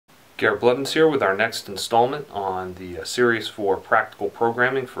Garrett Blevins here with our next installment on the series for practical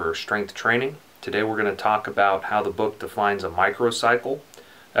programming for strength training. Today we're going to talk about how the book defines a microcycle,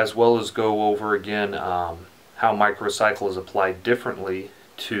 as well as go over again how microcycle is applied differently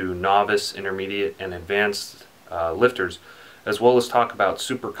to novice, intermediate, and advanced lifters, as well as talk about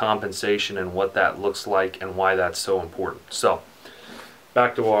supercompensation and what that looks like and why that's so important. So,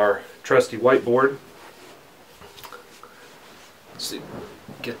 back to our trusty whiteboard. Let's see.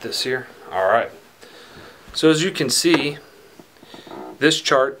 Get this here. Alright, so as you can see, this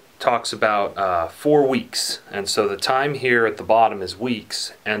chart talks about 4 weeks, and so the time here at the bottom is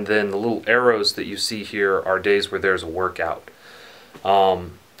weeks, and then the little arrows that you see here are days where there's a workout.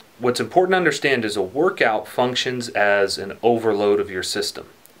 What's important to understand is a workout functions as an overload of your system.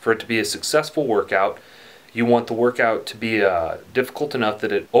 For it to be a successful workout, you want the workout to be difficult enough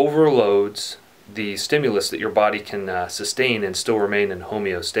that it overloads the stimulus that your body can sustain and still remain in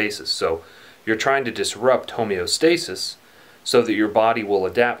homeostasis. So you're trying to disrupt homeostasis so that your body will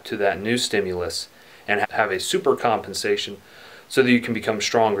adapt to that new stimulus and have a supercompensation so that you can become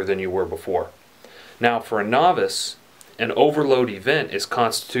stronger than you were before. Now for a novice, an overload event is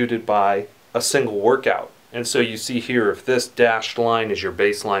constituted by a single workout. And so you see here, if this dashed line is your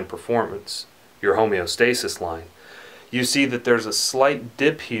baseline performance, your homeostasis line, you see that there's a slight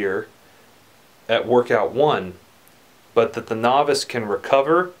dip here at workout 1, but that the novice can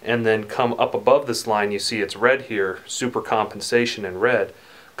recover and then come up above this line. You see it's red here, supercompensation in red,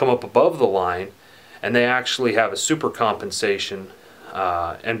 come up above the line, and they actually have a supercompensation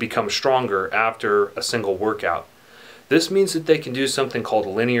and become stronger after a single workout. This means that they can do something called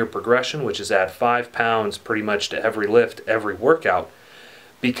linear progression, which is add 5 pounds pretty much to every lift, every workout,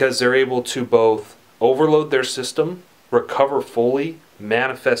 because they're able to both overload their system, recover fully,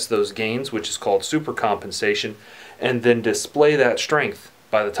 manifest those gains, which is called supercompensation, and then display that strength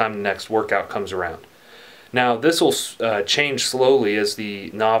by the time the next workout comes around. Now this will change slowly as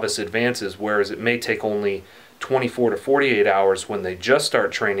the novice advances, whereas it may take only 24 to 48 hours when they just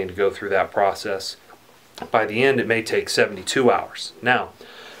start training to go through that process. By the end it may take 72 hours. Now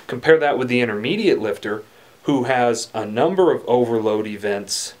compare that with the intermediate lifter, who has a number of overload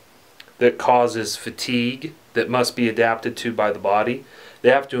events that causes fatigue that must be adapted to by the body. They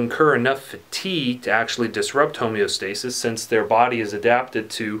have to incur enough fatigue to actually disrupt homeostasis. Since their body is adapted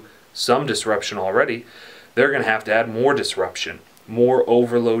to some disruption already, they're going to have to add more disruption, more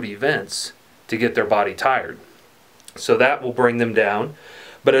overload events to get their body tired. So that will bring them down,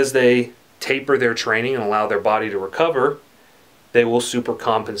 but as they taper their training and allow their body to recover, they will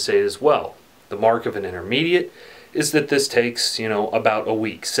supercompensate as well. The mark of an intermediate is that this takes, about a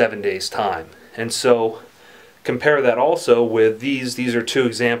week, 7 days time. And so compare that also with these are 2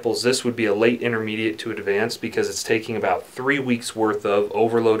 examples. This would be a late intermediate to advanced because it's taking about 3 weeks worth of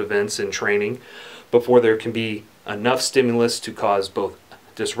overload events in training before there can be enough stimulus to cause both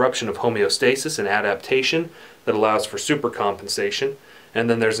disruption of homeostasis and adaptation that allows for supercompensation. And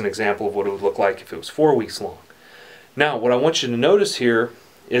then there's an example of what it would look like if it was 4 weeks long. Now what I want you to notice here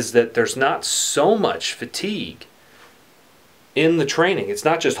is that there's not so much fatigue in the training. It's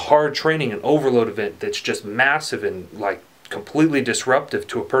not just hard training, an overload event that's just massive and like completely disruptive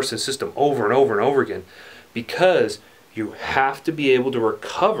to a person's system over and over and over again, because you have to be able to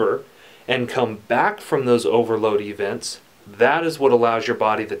recover and come back from those overload events. That is what allows your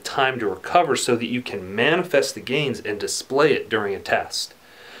body the time to recover so that you can manifest the gains and display it during a test.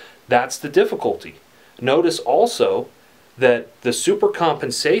 That's the difficulty. Notice also that the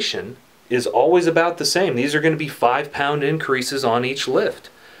supercompensation is always about the same. These are going to be 5-pound increases on each lift.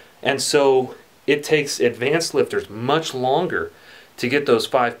 And so it takes advanced lifters much longer to get those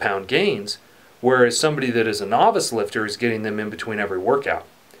 5-pound gains, whereas somebody that is a novice lifter is getting them in between every workout.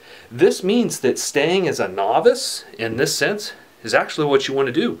 This means that staying as a novice, in this sense, is actually what you want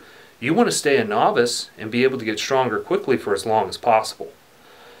to do. You want to stay a novice and be able to get stronger quickly for as long as possible.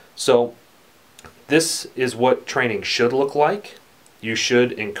 So this is what training should look like. You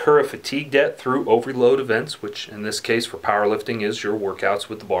should incur a fatigue debt through overload events, which in this case for powerlifting is your workouts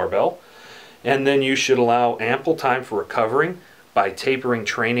with the barbell. And then you should allow ample time for recovering by tapering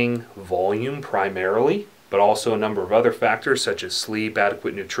training volume primarily, but also a number of other factors such as sleep,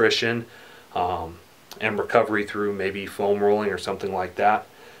 adequate nutrition, and recovery through maybe foam rolling or something like that,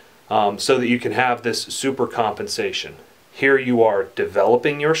 so that you can have this supercompensation. Here you are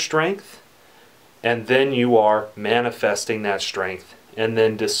developing your strength, and then you are manifesting that strength and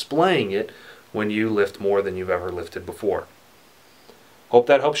then displaying it when you lift more than you've ever lifted before. Hope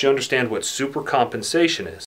that helps you understand what supercompensation is.